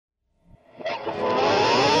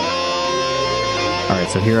All right,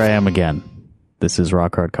 so here I am again. This is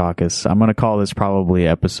Rock Hard Caucus. I'm going to call this probably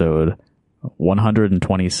episode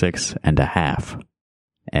 126 and a half.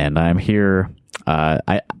 And I'm here,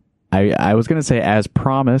 I was going to say as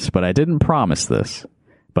promised, but I didn't promise this.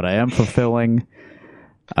 But I am fulfilling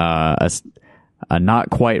a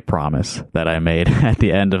not quite promise that I made at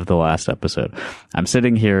the end of the last episode. I'm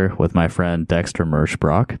sitting here with my friend Dexter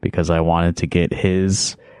Merschbrock because I wanted to get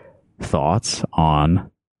his thoughts on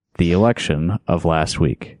the election of last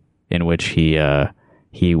week, in which he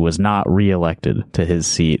was not reelected to his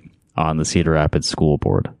seat on the Cedar Rapids School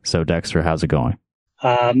Board. So, Dexter, how's it going?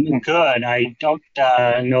 Good. I don't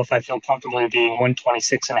know if I feel comfortable being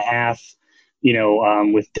 126 and a half,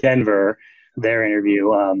 with Denver, their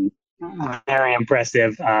interview. Very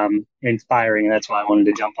impressive, inspiring, and that's why I wanted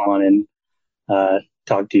to jump on and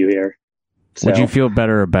talk to you here. So, would you feel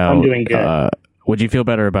better about? I'm doing good. Would you feel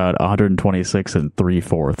better about 126 and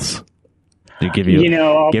 3/4? To give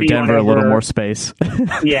give Denver a little more space.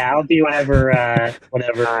 Yeah, I'll be whatever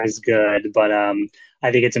is good. But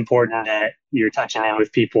I think it's important that you're touching in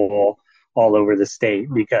with people all over the state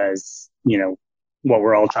because what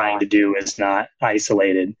we're all trying to do is not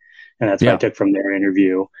isolated, and that's what I took from their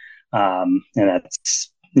interview. And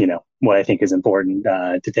that's what I think is important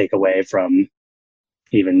to take away from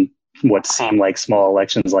even what seem like small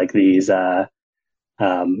elections like these.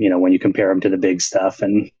 When you compare them to the big stuff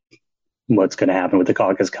and what's going to happen with the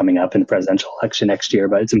caucus coming up in the presidential election next year,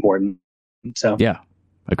 but it's important. So yeah,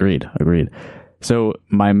 agreed. So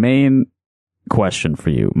my main question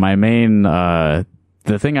for you, the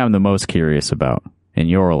thing I'm the most curious about in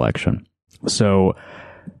your election. So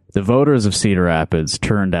the voters of Cedar Rapids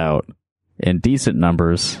turned out in decent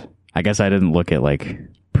numbers. I guess I didn't look at like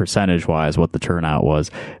percentage wise what the turnout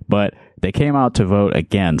was, but they came out to vote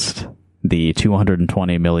against the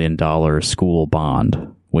 $220 million school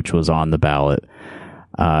bond, which was on the ballot.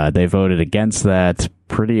 They voted against that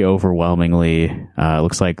pretty overwhelmingly. It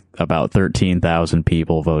looks like about 13,000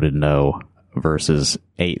 people voted no versus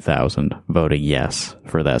 8,000 voting yes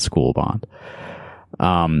for that school bond.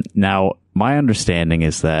 Now, my understanding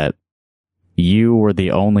is that you were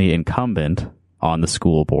the only incumbent on the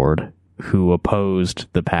school board who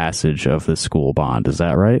opposed the passage of the school bond. Is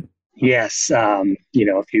that right? Yes.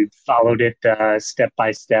 If you followed it step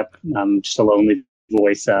by step, I'm just a lonely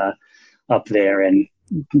voice up there, and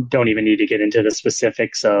don't even need to get into the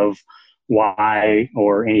specifics of why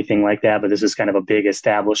or anything like that. But this is kind of a big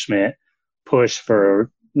establishment push for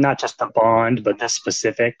not just the bond, but this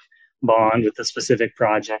specific bond with the specific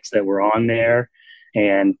projects that were on there.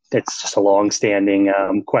 And it's just a long-standing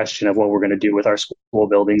question of what we're going to do with our school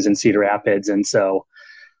buildings in Cedar Rapids. And so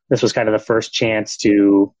this was kind of the first chance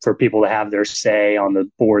for people to have their say on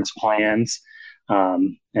the board's plans.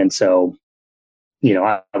 And so,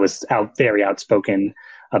 I was very outspoken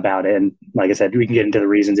about it. And like I said, we can get into the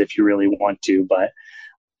reasons if you really want to. But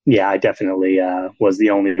yeah, I definitely was the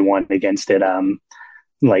only one against it.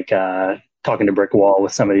 Talking to brick wall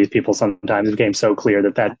with some of these people, sometimes it became so clear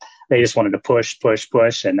that they just wanted to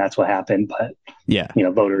push, and that's what happened. But yeah,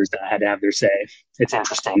 voters had to have their say. It's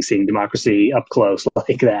interesting seeing democracy up close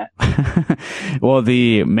like that. Well,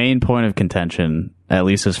 the main point of contention, at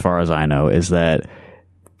least as far as I know, is that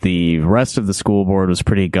the rest of the school board was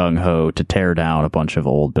pretty gung-ho to tear down a bunch of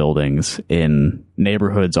old buildings in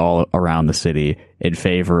neighborhoods all around the city in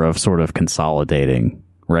favor of sort of consolidating,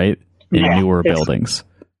 right? In newer buildings.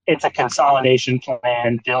 It's a consolidation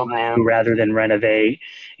plan, build new rather than renovate.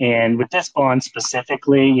 And with this bond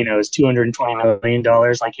specifically, it's $220 million,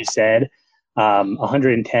 like you said.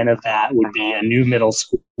 110 of that would be a new middle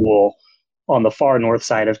school on the far north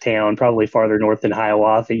side of town, probably farther north than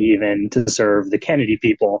Hiawatha even, to serve the Kennedy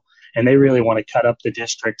people. And they really want to cut up the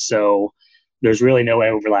district, so there's really no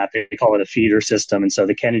overlap. They call it a feeder system. And so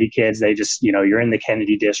the Kennedy kids, they just, you're in the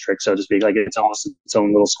Kennedy district, so to speak, like it's almost its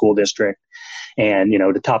own little school district. And,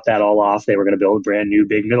 to top that all off, they were going to build a brand new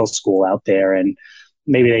big middle school out there. And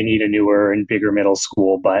maybe they need a newer and bigger middle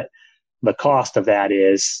school. But the cost of that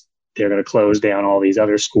is they're going to close down all these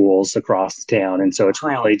other schools across the town. And so it's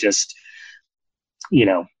really just,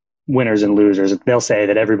 winners and losers. They'll say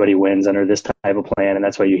that everybody wins under this type of plan. And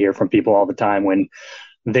that's what you hear from people all the time when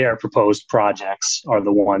their proposed projects are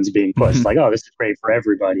the ones being pushed. Like, oh, this is great for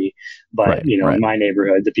everybody. But, in my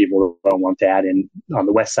neighborhood, the people don't want that. And on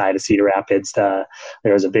the west side of Cedar Rapids, there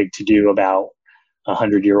was a big to-do about a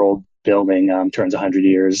 100-year-old building, turns 100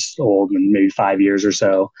 years old in maybe 5 years or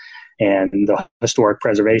so. And the historic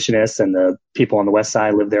preservationists and the people on the west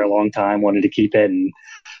side lived there a long time, wanted to keep it. And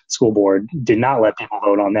school board did not let people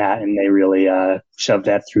vote on that. And they really shoved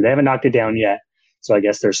that through. They haven't knocked it down yet. So I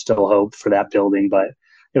guess there's still hope for that building. But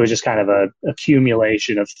it was just kind of a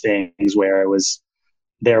accumulation of things where it was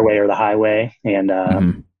their way or the highway.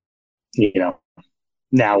 And, you know,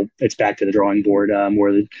 now it's back to the drawing board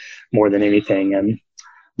more than anything. And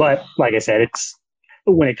but like I said, it's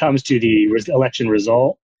when it comes to the election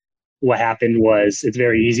result, what happened was it's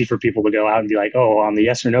very easy for people to go out and be like, oh, on the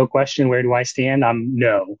yes or no question, where do I stand? I'm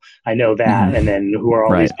no, I know that. And then who are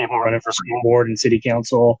all these people running for school board and city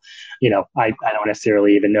council? You know, I don't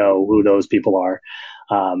necessarily even know who those people are.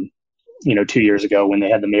 You know, 2 years ago when they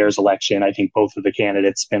had the mayor's election, I think both of the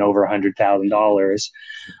candidates spent over $100,000.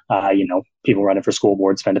 You know, people running for school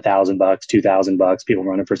board spend $1,000, $2,000. People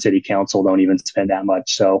running for city council don't even spend that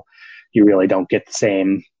much. So you really don't get the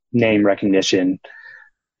same name recognition.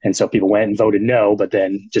 And so people went and voted no, but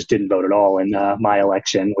then just didn't vote at all in my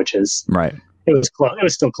election, which is It was close. It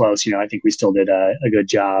was still close. You know, I think we still did a good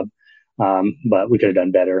job, but we could have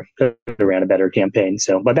done better. Could have ran a better campaign.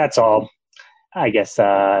 So, but that's all. I guess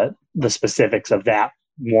the specifics of that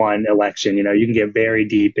one election. You know, you can get very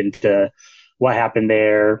deep into what happened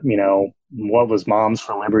there. You know, what was Moms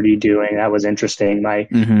for Liberty doing? That was interesting. My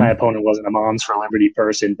opponent wasn't a Moms for Liberty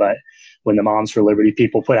person, but when the Moms for Liberty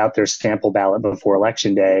people put out their sample ballot before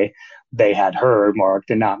Election Day, they had her marked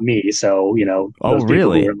and not me. So, you know, those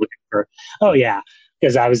people who were looking for,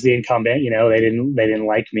 because I was the incumbent. You know, they didn't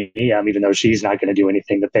like me, even though she's not going to do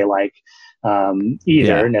anything that they like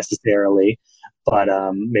either necessarily. But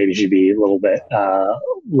maybe she'd be a little bit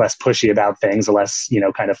less pushy about things, less, you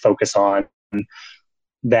know, kind of focus on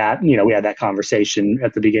that. You know, we had that conversation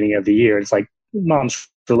at the beginning of the year. It's like Moms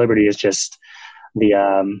for Liberty is just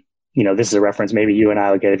the you know, this is a reference maybe you and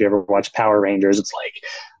I will get if you ever watch Power Rangers. It's like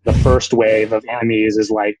the first wave of enemies is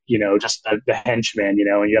like, you know, just the henchmen, you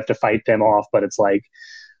know, and you have to fight them off. But it's like,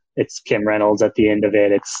 it's Kim Reynolds at the end of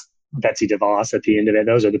it. It's Betsy DeVos at the end of it.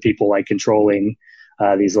 Those are the people like controlling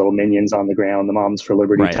these little minions on the ground, the Moms for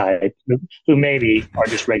Liberty type, who maybe are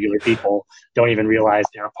just regular people, don't even realize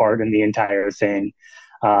they're a part in the entire thing.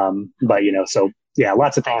 But, you know, so yeah,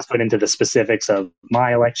 lots of things put into the specifics of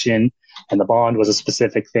my election, and the bond was a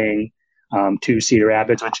specific thing to Cedar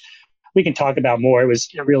Rapids, which we can talk about more.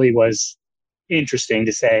 It really was interesting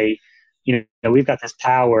to say, you know, we've got this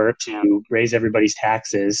power to raise everybody's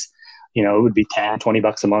taxes. You know, it would be $10,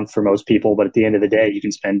 $20 a month for most people, but at the end of the day, you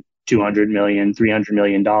can spend $200 million, $300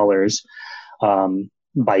 million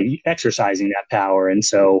by exercising that power. And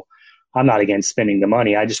so I'm not against spending the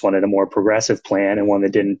money. I just wanted a more progressive plan and one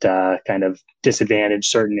that didn't kind of disadvantage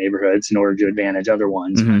certain neighborhoods in order to advantage other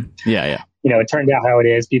ones. Yeah. You know, it turned out how it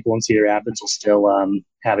is. People in Cedar Rapids will still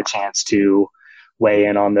have a chance to weigh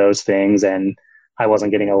in on those things. And I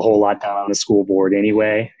wasn't getting a whole lot done on the school board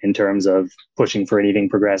anyway, in terms of pushing for anything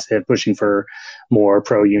progressive, pushing for more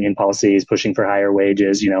pro-union policies, pushing for higher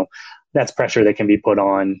wages. You know, that's pressure that can be put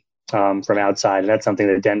on from outside. And that's something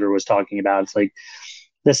that Denver was talking about. It's like,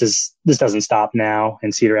 this doesn't stop now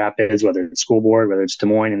in Cedar Rapids, whether it's school board, whether it's Des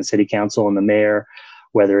Moines and the city council and the mayor,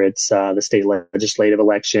 whether it's the state legislative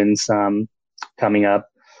elections coming up.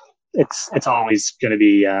 It's always going to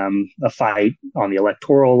be a fight on the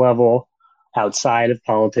electoral level, outside of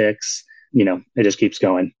politics. You know, it just keeps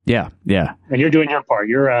going. Yeah. And you're doing your part.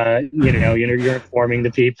 You're you're informing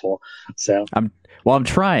the people. So I'm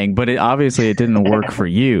trying, but obviously it didn't work for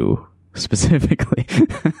you specifically.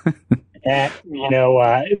 You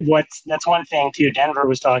know, that's one thing too. Denver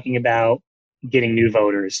was talking about getting new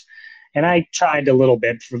voters, and I tried a little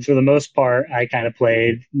bit. For the most part, I kind of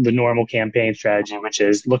played the normal campaign strategy, which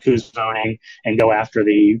is look who's voting and go after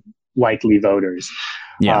the likely voters.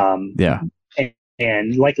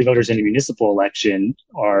 And likely voters in a municipal election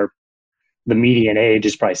are, the median age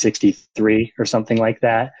is probably 63 or something like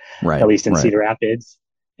that, at least in Cedar Rapids.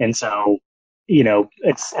 And so, you know,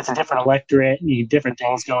 it's a different electorate, different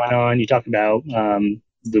things going on. You talk about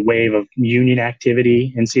the wave of union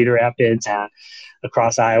activity in Cedar Rapids and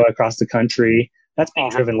across Iowa, across the country. That's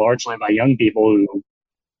being driven largely by young people who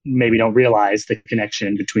maybe don't realize the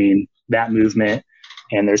connection between that movement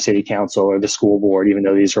and their city council or the school board, even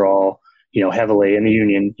though these are all, you know, heavily in the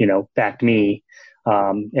union, you know, backed me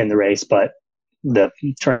in the race. But the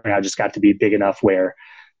turnout just got to be big enough where,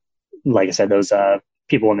 like I said, those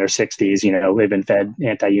people in their 60s, you know, they've been fed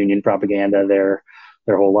anti-union propaganda their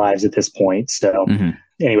whole lives at this point. So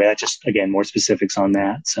anyway, that's just, again, more specifics on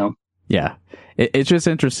that. So yeah, it's just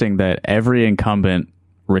interesting that every incumbent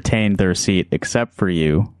retained their seat except for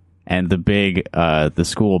you, and the big the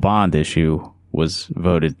school bond issue was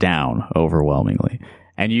voted down overwhelmingly.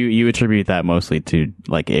 And you attribute that mostly to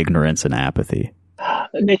like ignorance and apathy.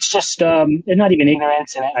 It's just not even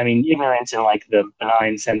ignorance, and I mean ignorance in like the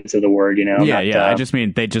benign sense of the word, you know. I just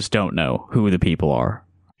mean they just don't know who the people are.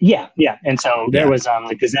 Yeah, yeah. And so there Yeah. was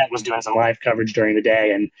the Gazette was doing some live coverage during the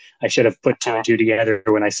day, and I should have put two and two together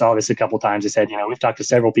when I saw this a couple times. I said, we've talked to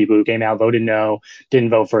several people who came out, voted no, didn't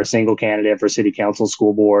vote for a single candidate for city council,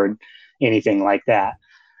 school board, anything like that.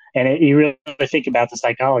 And you really think about the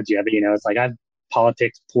psychology of it. It's like I've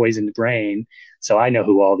politics poisoned the brain, so I know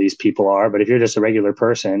who all these people are. But if you're just a regular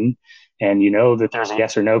person and you know that there's a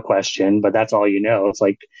yes or no question, but that's all you know, it's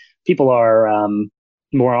like people are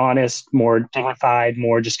more honest, more dignified,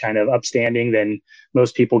 more just kind of upstanding than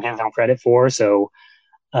most people give them credit for. So,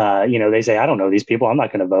 they say, I don't know these people. I'm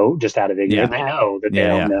not going to vote just out of Yeah. ignorance. They know that they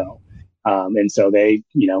Yeah. don't know. And so they,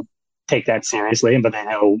 take that seriously, but they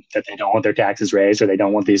know that they don't want their taxes raised or they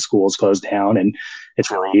don't want these schools closed down. And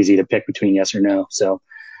it's really easy to pick between yes or no. So,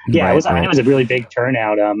 yeah, Right, it was a really big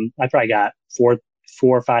turnout. I probably got four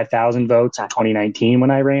or 5,000 votes in 2019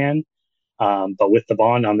 when I ran. But with the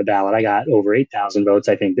bond on the ballot, I got over 8,000 votes,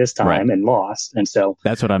 I think, this time and lost. And so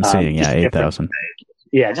that's what I'm seeing. Yeah, 8,000.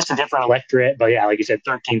 Yeah, just a different electorate. But yeah, like you said,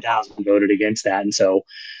 13,000 voted against that. And so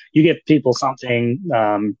you give people something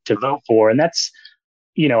to vote for. And that's,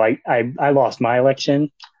 I lost my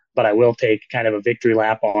election, but I will take kind of a victory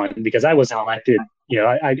lap on because I wasn't elected.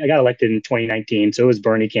 I got elected in 2019. So it was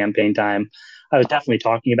Bernie campaign time. I was definitely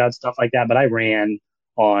talking about stuff like that, but I ran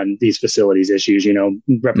on these facilities issues,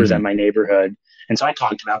 represent my neighborhood. And so I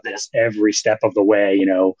talked about this every step of the way,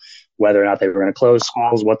 whether or not they were going to close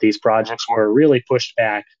schools, what these projects were, really pushed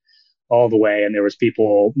back all the way. And there was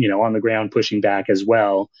people, on the ground pushing back as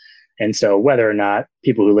well. And so whether or not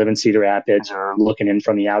people who live in Cedar Rapids are looking in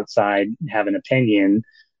from the outside have an opinion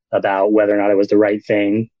about whether or not it was the right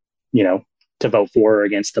thing, to vote for or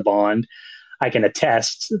against the bond, I can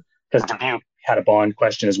attest because Dubuque had a bond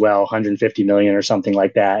question as well, 150 million or something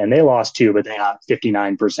like that. And they lost too, but they got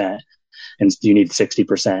 59% and you need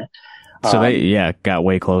 60%. So they, got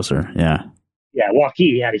way closer. Yeah. Yeah.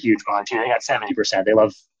 Waukee had a huge bond too. They got 70%. They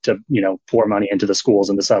love to, pour money into the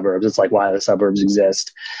schools in the suburbs. It's like why the suburbs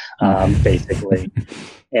exist, basically.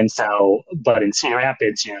 And so, but in Cedar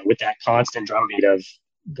Rapids, with that constant drumbeat of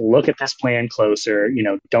look at this plan closer,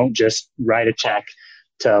 don't just write a check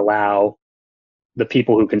to allow the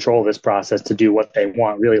people who control this process to do what they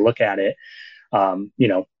want, really look at it.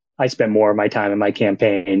 I spent more of my time in my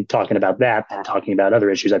campaign talking about that than talking about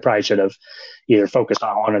other issues. I probably should have either focused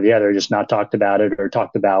on one or the other, just not talked about it or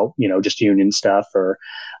talked about, just union stuff or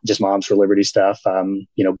just Moms for Liberty stuff,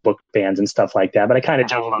 book bans and stuff like that. But I kind of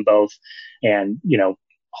juggled on both and,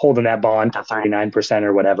 holding that bond to 39%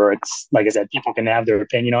 or whatever. It's like I said, people can have their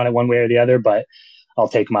opinion on it one way or the other, but I'll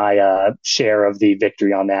take my share of the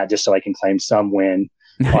victory on that just so I can claim some win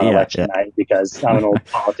on election night because I'm an old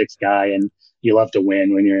politics guy and you love to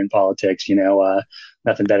win when you're in politics,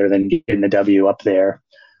 nothing better than getting the W up there.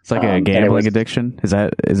 It's like a gambling addiction. Is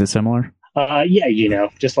it similar? Yeah,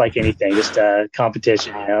 just like anything, just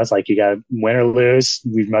competition, it's like you got to win or lose.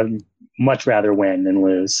 We'd much rather win than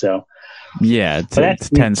lose. So yeah, it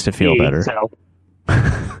tends to feel better.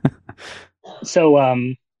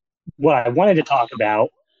 So what I wanted to talk about,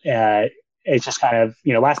 it's just kind of,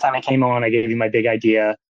 last time I came on, I gave you my big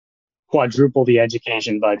idea, quadruple the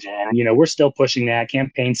education budget. And, we're still pushing that.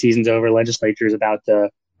 Campaign season's over. Legislature's about to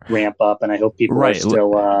ramp up. And I hope people are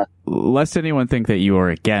still... lest anyone think that you are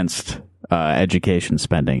against education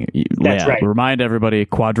spending. That's right. Remind everybody,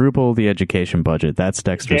 quadruple the education budget. That's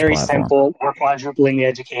Dexter's Very platform. simple. We're quadrupling the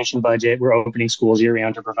education budget. We're opening schools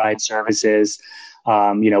year-round to provide services.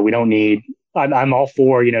 We don't need... I'm all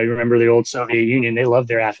for, you remember the old Soviet Union, they love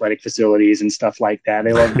their athletic facilities and stuff like that.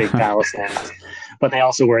 They love big palaces, but they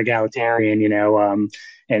also were egalitarian,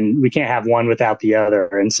 and we can't have one without the other.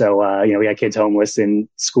 And so, we got kids homeless in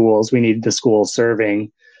schools. We need the schools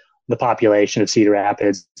serving the population of Cedar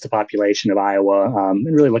Rapids, the population of Iowa,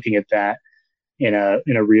 and really looking at that in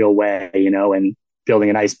a real way, and building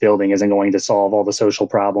a nice building isn't going to solve all the social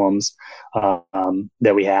problems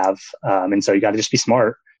that we have. And so you got to just be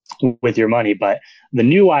smart with your money. But the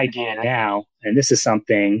new idea now, and this is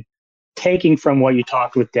something taking from what you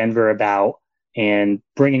talked with Denver about and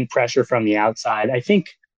bringing pressure from the outside. I think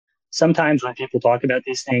sometimes when people talk about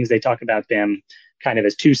these things, they talk about them kind of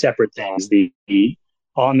as two separate things, the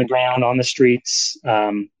on the ground, on the streets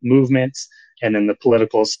movements, and then the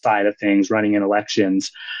political side of things, running in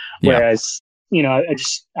elections. Whereas, I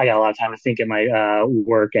got a lot of time to think at my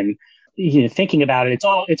work and thinking about it, it's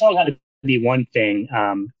all got to be one thing.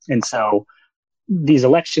 And so these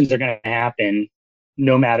elections are going to happen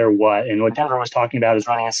no matter what. And what Denver was talking about is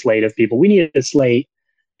running a slate of people. We need a slate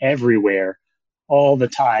everywhere all the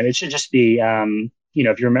time. It should just be,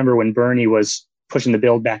 if you remember when Bernie was pushing the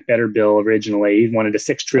Build Back Better bill originally, he wanted a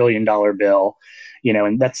 $6 trillion bill,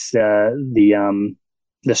 and that's the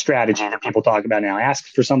the strategy that people talk about now. Ask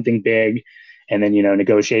for something big and then,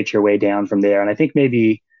 negotiate your way down from there. And I think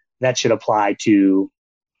maybe that should apply to,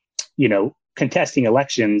 contesting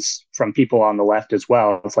elections from people on the left as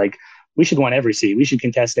well. It's like, we should want every seat. We should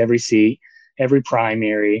contest every seat, every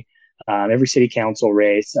primary, every city council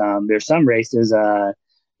race. There's some races, I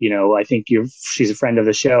think she's a friend of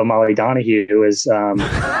the show, Molly Donahue, is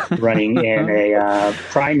running in a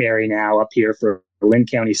primary now up here for Lynn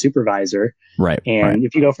County supervisor. Right. And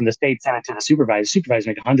if you go from the state senate to the supervisors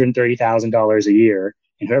make $130,000 a year.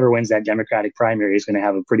 And whoever wins that Democratic primary is going to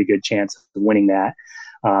have a pretty good chance of winning that.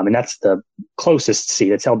 And that's the closest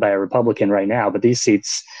seat. It's held by a Republican right now. But these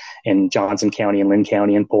seats in Johnson County and Lynn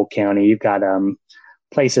County and Polk County, you've got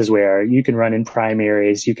places where you can run in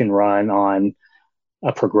primaries, you can run on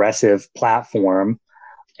a progressive platform.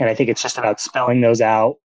 And I think it's just about spelling those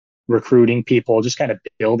out, recruiting people, just kind of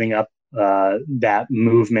building up that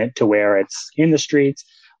movement to where it's in the streets,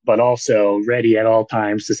 but also ready at all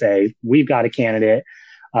times to say, we've got a candidate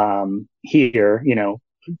here,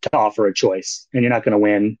 to offer a choice. And you're not going to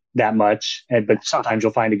win that much, but sometimes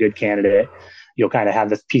you'll find a good candidate. You'll kind of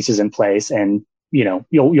have the pieces in place, and you'll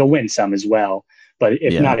win some as well. But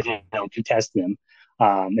if not, if you don't contest them,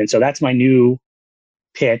 and so that's my new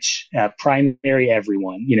pitch: primary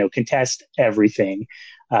everyone. Contest everything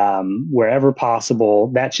wherever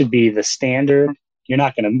possible. That should be the standard. You're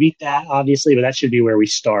not going to meet that, obviously, but that should be where we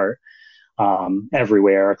start.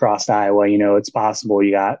 Everywhere across Iowa, it's possible. You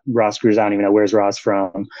got Ross Cruz. I don't even know where's Ross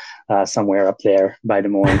from, somewhere up there by Des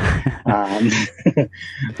Moines.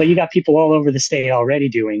 But you got people all over the state already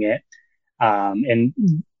doing it. And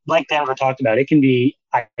like Denver talked about, it can be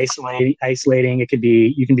isolating. It could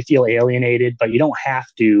be, you can feel alienated, but you don't have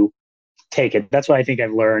to take it. That's what I think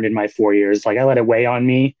I've learned in my 4 years. Like, I let it weigh on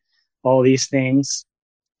me, all these things,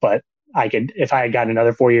 but I could, if I had gotten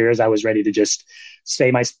another 4 years, I was ready to just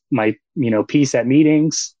say my piece at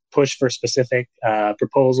meetings, push for specific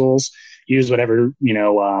proposals, use whatever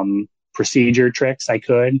procedure tricks I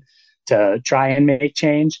could to try and make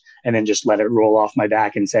change, and then just let it roll off my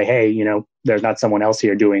back and say, hey, there's not someone else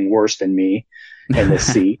here doing worse than me in this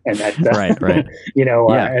seat. And that, right.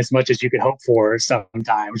 As much as you could hope for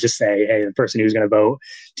sometimes, just say, hey, the person who's going to vote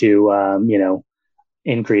to,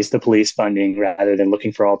 increase the police funding rather than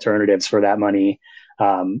looking for alternatives for that money,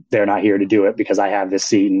 they're not here to do it because I have this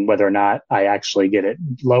seat, and whether or not I actually get it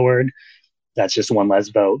lowered, that's just one less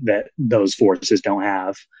vote that those forces don't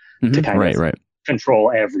have to kind of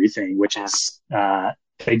control everything, which is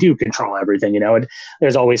they do control everything.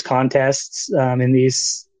 There's always contests in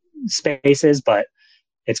these spaces, but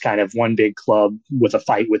it's kind of one big club with a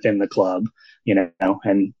fight within the club,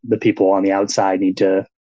 and the people on the outside need to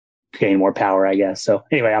gain more power, I guess. So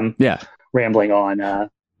anyway, I'm rambling on.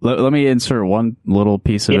 Let me insert one little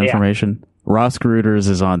piece of information. Ross Gruters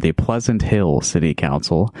is on the Pleasant Hill City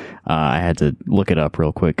Council. I had to look it up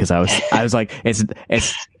real quick because I was like,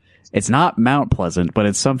 it's not Mount Pleasant, but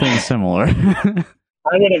it's something similar.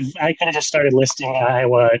 I could have just started listing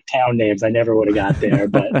Iowa town names. I never would have got there,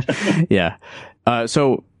 but yeah.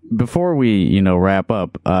 So before we, wrap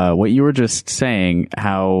up, what you were just saying,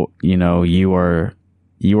 how, you are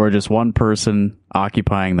just one person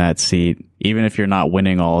occupying that seat, even if you're not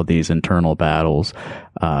winning all of these internal battles.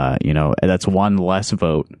 That's one less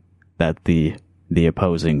vote that the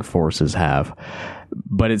opposing forces have.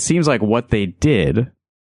 But it seems like what they did,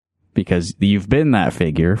 because you've been that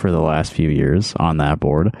figure for the last few years on that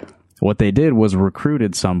board, what they did was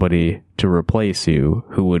recruited somebody to replace you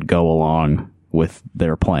who would go along with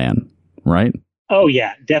their plan, right? Oh,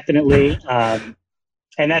 yeah, definitely.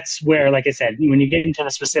 And that's where, like I said, when you get into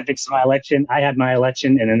the specifics of my election, I had my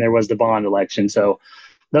election and then there was the bond election. So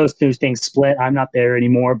those two things split. I'm not there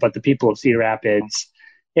anymore, but the people of Cedar Rapids,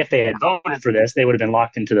 if they had voted for this, they would have been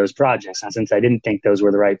locked into those projects. And since I didn't think those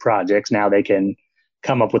were the right projects, now they can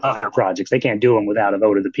come up with other projects. They can't do them without a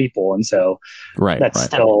vote of the people. And so that's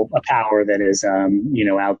still a power that is,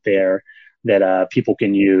 out there that people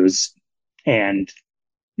can use. And,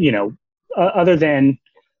 other than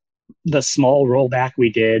the small rollback we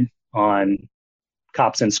did on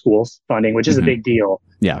cops and schools funding, which is a big deal.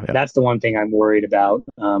 Yeah. That's the one thing I'm worried about,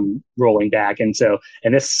 rolling back. And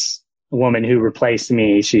this woman who replaced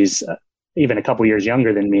me, she's even a couple years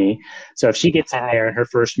younger than me. So if she gets in there and her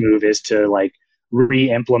first move is to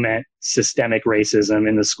re-implement systemic racism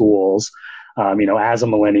in the schools, as a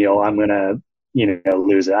millennial, I'm going to,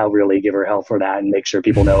 lose it. I'll really give her hell for that and make sure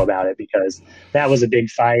people know about it, because that was a big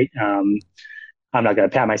fight. I'm not going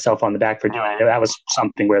to pat myself on the back for doing it. That was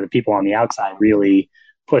something where the people on the outside really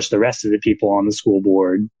pushed the rest of the people on the school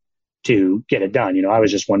board to get it done. I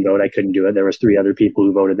was just one vote. I couldn't do it. There was 3 other people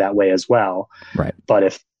who voted that way as well. Right. But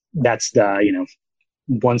if that's the,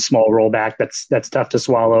 one small rollback, that's tough to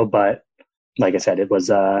swallow. But like I said, it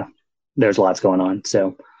was, there's lots going on.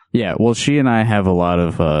 So. Yeah, well, she and I have a lot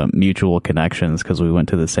of mutual connections because we went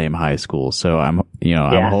to the same high school. So I'm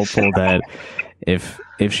hopeful that if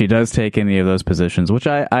she does take any of those positions, which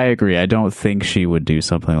I agree, I don't think she would do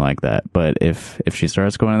something like that. But if she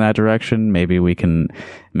starts going in that direction, maybe we can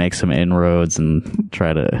make some inroads and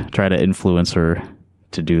try to influence her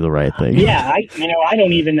to do the right thing. Yeah, I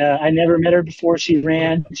don't even I never met her before she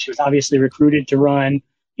ran. She was obviously recruited to run.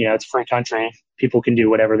 It's a free country. People can do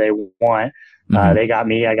whatever they want. They got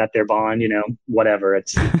me, I got their bond, whatever.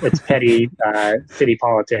 It's petty city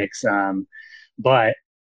politics. But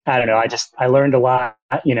I don't know. I learned a lot.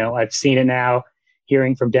 I've seen it now,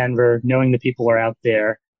 hearing from Denver, knowing the people are out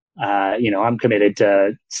there. I'm committed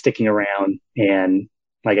to sticking around. And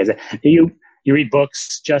like I said, do you read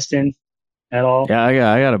books, Justin, at all? Yeah,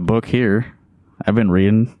 I got a book here. I've been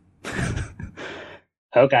reading.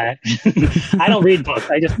 Okay. I don't read books.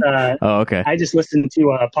 Okay. I just listen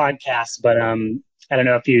to podcasts, but I don't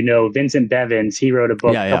know if you know Vincent Bevins. He wrote a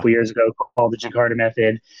book a couple years ago called The Jakarta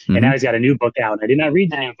Method, and now he's got a new book out. I did not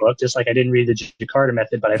read the new book, just like I didn't read The Jakarta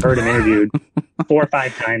Method, but I've heard him interviewed 4 or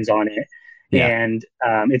 5 times on it. Yeah. And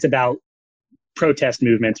it's about protest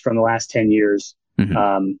movements from the last 10 years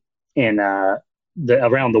around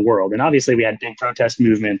the world. And obviously we had big protest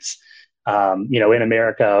movements, in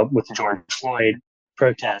America with the George Floyd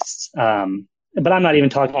protests. But I'm not even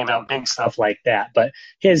talking about big stuff like that. But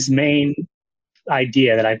his main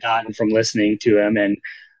idea that I've gotten from listening to him, and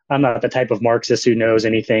I'm not the type of Marxist who knows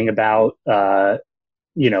anything about,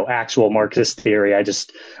 actual Marxist theory. I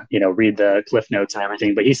just, read the Cliff Notes and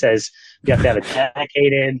everything. But he says you have to have a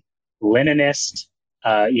dedicated Leninist,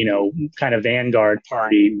 kind of vanguard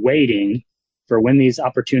party waiting for when these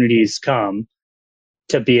opportunities come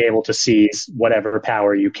to be able to seize whatever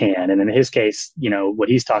power you can. And in his case, what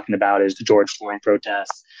he's talking about is the George Floyd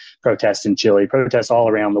protests in Chile, protests all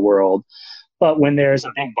around the world. But when there's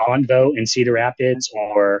a big bond vote in Cedar Rapids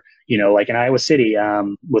or, like in Iowa City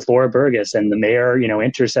with Laura Burgess, and the mayor,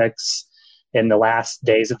 intersects in the last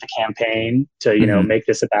days of the campaign to, make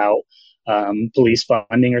this about police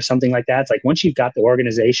funding or something like that. It's like once you've got the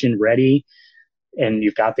organization ready and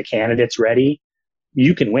you've got the candidates ready,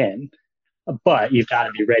 you can win. But you've got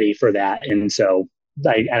to be ready for that. And so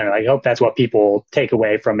I don't know, I hope that's what people take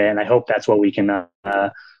away from it. And I hope that's what we can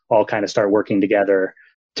all kind of start working together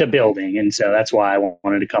to building. And so that's why I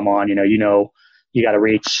wanted to come on. You got to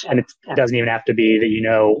reach, and it doesn't even have to be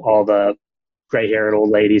that, all the gray-haired old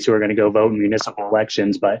ladies who are going to go vote in municipal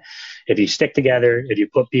elections. But if you stick together, if you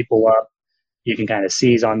put people up, you can kind of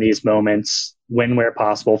seize on these moments, win where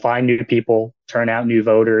possible, find new people, turn out new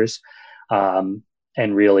voters, and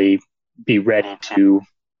really be ready to,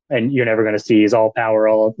 and you're never going to seize all power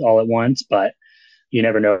all at once, but you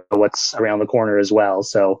never know what's around the corner as well.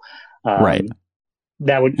 So, right.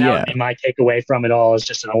 That would be my takeaway from it all, is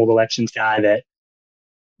just an old elections guy that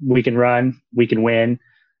we can run, we can win.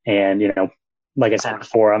 And, like I said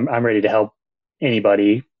before, I'm ready to help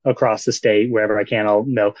anybody across the state, wherever I can. I'll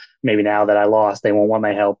know maybe now that I lost, they won't want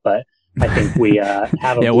my help, but I think we have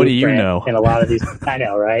a what do you know? in a lot of these. I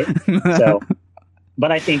know, right? So,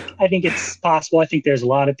 but I think it's possible. I think there's a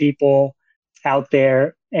lot of people out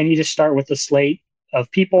there, and you just start with a slate of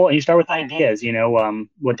people, and you start with ideas.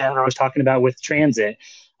 What Denver was talking about with transit.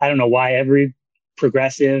 I don't know why every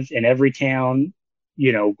progressive in every town,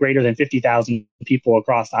 greater than 50,000 people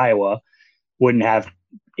across Iowa, wouldn't have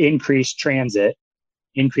increased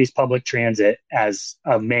public transit as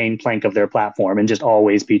a main plank of their platform, and just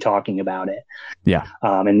always be talking about it. Yeah.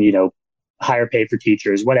 And higher pay for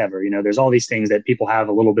teachers, whatever. There's all these things that people have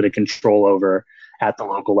a little bit of control over at the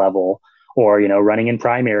local level, or, running in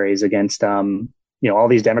primaries against, all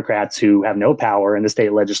these Democrats who have no power in the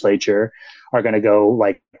state legislature are going to go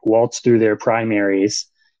like waltz through their primaries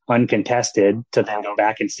uncontested to then go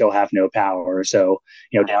back and still have no power. So,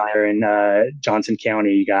 down there in Johnson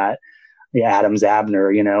County, you got Adams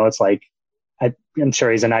Abner, it's like, I'm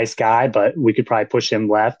sure he's a nice guy, but we could probably push him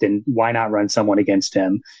left, and why not run someone against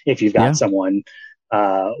him if you've got someone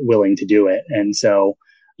willing to do it? And so,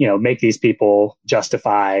 make these people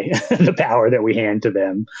justify the power that we hand to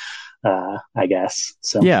them, I guess.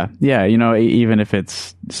 So yeah, even if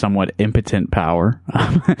it's somewhat impotent power,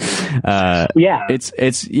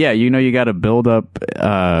 it's you got to build up.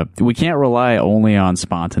 We can't rely only on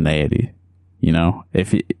spontaneity.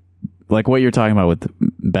 If like what you're talking about with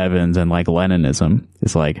Bevins and like Leninism,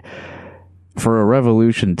 is like for a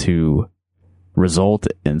revolution to result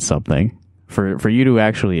in something, for you to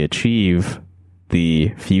actually achieve the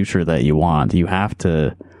future that you want, you have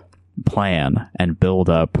to plan and build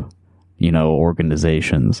up,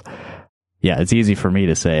 organizations. Yeah, it's easy for me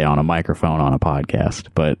to say on a microphone on a podcast,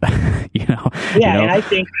 but Yeah, and I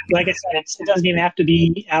think, like I said, it doesn't even have to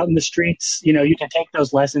be out in the streets. You can take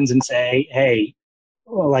those lessons and say, hey,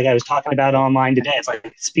 like I was talking about online today, it's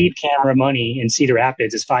like speed camera money in Cedar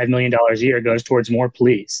Rapids is $5 million a year, goes towards more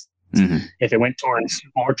police. Mm-hmm. If it went towards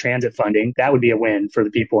more transit funding, that would be a win for the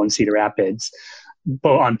people in Cedar Rapids,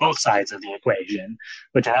 on both sides of the equation.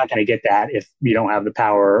 But you're not going to get that if you don't have the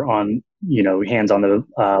power on, hands on the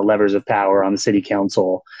levers of power on the city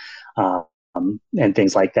council and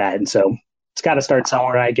things like that. And so it's got to start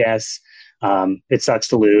somewhere, I guess. It sucks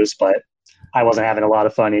to lose, but I wasn't having a lot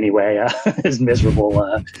of fun anyway. It's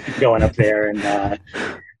miserable going up there and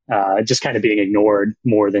just kind of being ignored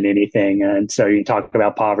more than anything. And so you talk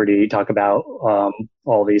about poverty, talk about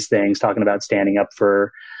all these things, talking about standing up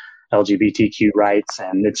for LGBTQ rights,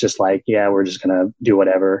 and it's just like, yeah, we're just going to do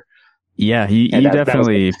whatever. Yeah, you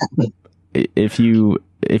definitely. If you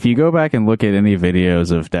go back and look at any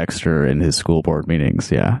videos of Dexter in his school board meetings,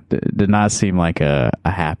 did not seem like a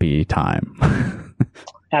happy time.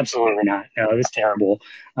 Absolutely not. No, it was terrible.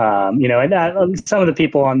 And some of the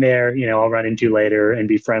people on there, I'll run into later and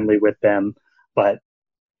be friendly with them, but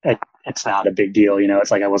it's not a big deal.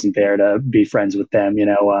 It's like I wasn't there to be friends with them,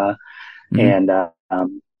 and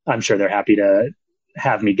I'm sure they're happy to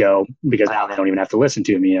have me go because now they don't even have to listen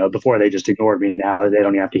to me. Before they just ignored me. Now they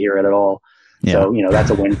don't even have to hear it at all. Yeah. So, that's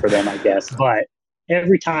a win for them, I guess. But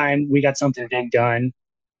every time we got something big done,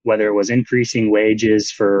 whether it was increasing wages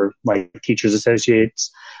for like teachers associates,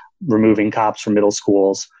 removing cops from middle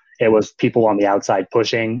schools, it was people on the outside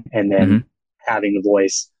pushing and then having the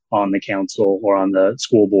voice on the council or on the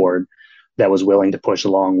school board that was willing to push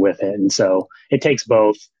along with it. And so it takes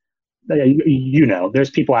both. There's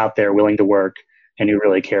people out there willing to work and who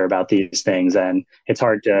really care about these things. And it's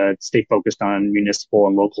hard to stay focused on municipal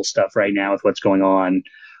and local stuff right now with what's going on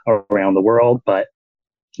around the world. But,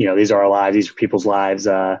 these are our lives. These are people's lives.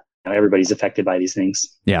 Everybody's affected by these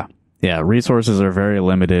things. Yeah. Yeah. Resources are very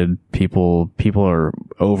limited. People are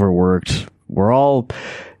overworked. We're all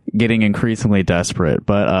getting increasingly desperate,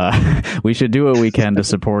 but we should do what we can to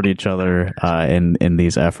support each other in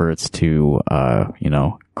these efforts to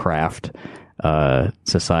craft a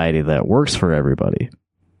society that works for everybody.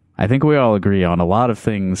 I think we all agree on a lot of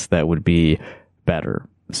things that would be better,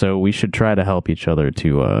 so we should try to help each other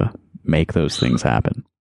to make those things happen.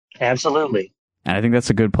 Absolutely. And I think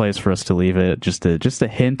that's a good place for us to leave it. Just a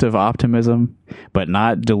hint of optimism, but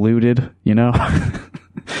not diluted,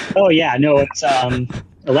 Oh yeah, no, it's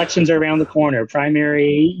elections are around the corner.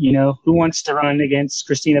 Primary, who wants to run against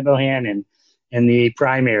Christina Bohannon in the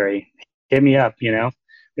primary? Hit me up,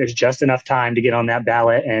 There's just enough time to get on that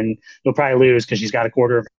ballot, and you'll probably lose because she's got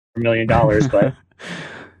 $250,000, but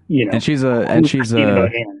and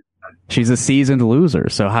she's a seasoned loser,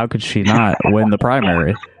 so how could she not win the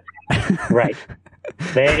primary? Right.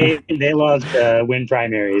 They love to win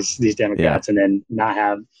primaries, these Democrats, and then not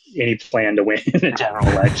have any plan to win a general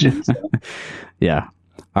election. So. Yeah.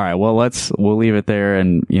 All right. Well, we'll leave it there.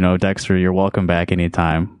 And, Dexter, you're welcome back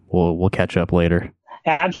anytime. We'll catch up later.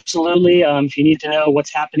 Absolutely. If you need to know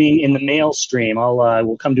what's happening in the mail stream,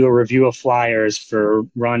 we'll come do a review of flyers for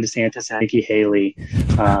Ron DeSantis and Nikki Haley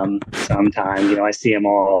sometime. I see them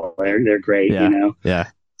all. They're great, Yeah.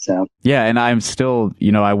 So yeah, and I'm still,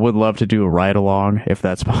 I would love to do a ride along if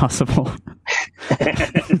that's possible.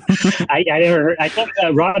 I think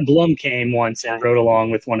Rod Blum came once and rode along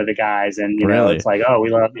with one of the guys, and really? It's like, we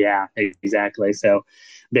love, exactly. So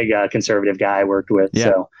big conservative guy I worked with,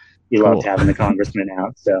 so he loved having the congressman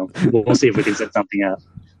out. So we'll see if we can set something up.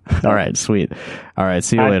 So, all right, sweet. All right,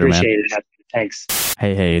 see you later, man. Appreciate it. Thanks.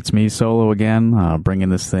 Hey, it's me solo again, bringing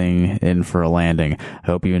this thing in for a landing. I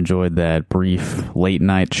hope you enjoyed that brief late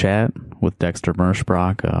night chat with Dexter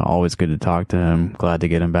Merschbrock. Always good to talk to him. Glad to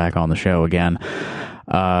get him back on the show again.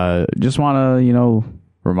 Just want to,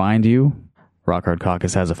 remind you, Rock Hard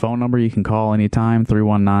Caucus has a phone number you can call anytime,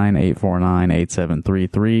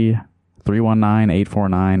 319-849-8733.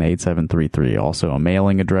 319-849-8733. Also a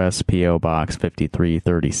mailing address, P.O. Box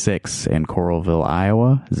 5336 in Coralville,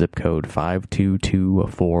 Iowa, zip code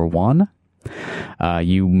 52241.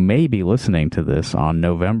 You may be listening to this on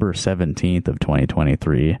November 17th of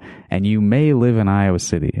 2023, and you may live in Iowa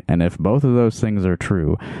City. And if both of those things are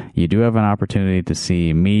true, you do have an opportunity to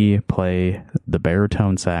see me play the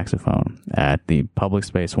baritone saxophone at the Public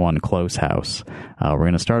Space 1 Close House. We're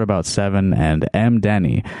going to start about 7, and M.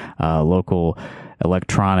 Denny, local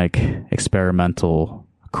electronic experimental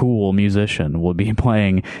cool musician will be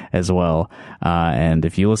playing as well. And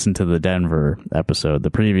if you listen to the Denver episode,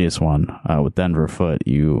 the previous one with Denver Foot,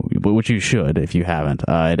 which you should if you haven't,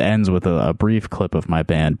 it ends with a brief clip of my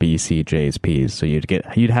band BCJ's, so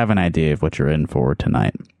you'd have an idea of what you're in for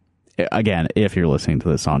tonight. Again, if you're listening to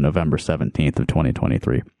this on November 17th of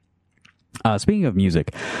 2023. Speaking of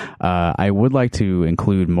music, I would like to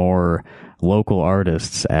include more local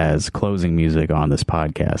artists as closing music on this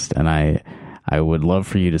podcast, and I would love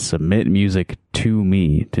for you to submit music to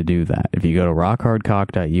me to do that. If you go to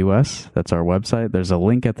rockhardcock.us, that's our website, there's a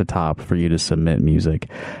link at the top for you to submit music.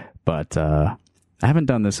 But I haven't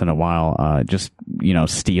done this in a while, just,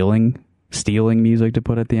 stealing music to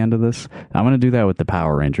put at the end of this. I'm going to do that with the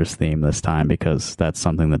Power Rangers theme this time because that's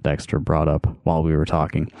something that Dexter brought up while we were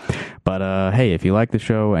talking. But hey, if you like the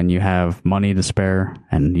show and you have money to spare,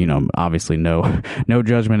 and obviously no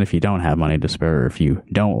judgment if you don't have money to spare or if you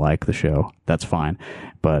don't like the show, that's fine.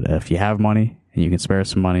 But if you have money and you can spare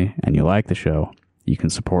some money and you like the show, you can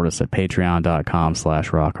support us at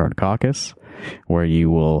patreon.com/rockhardcaucus, where you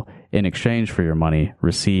will, in exchange for your money,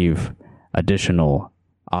 receive additional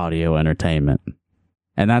audio entertainment.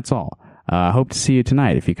 And that's all. I hope to see you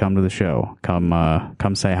tonight. If you come to the show, come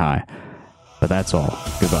say hi. But that's all.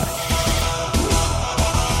 Goodbye.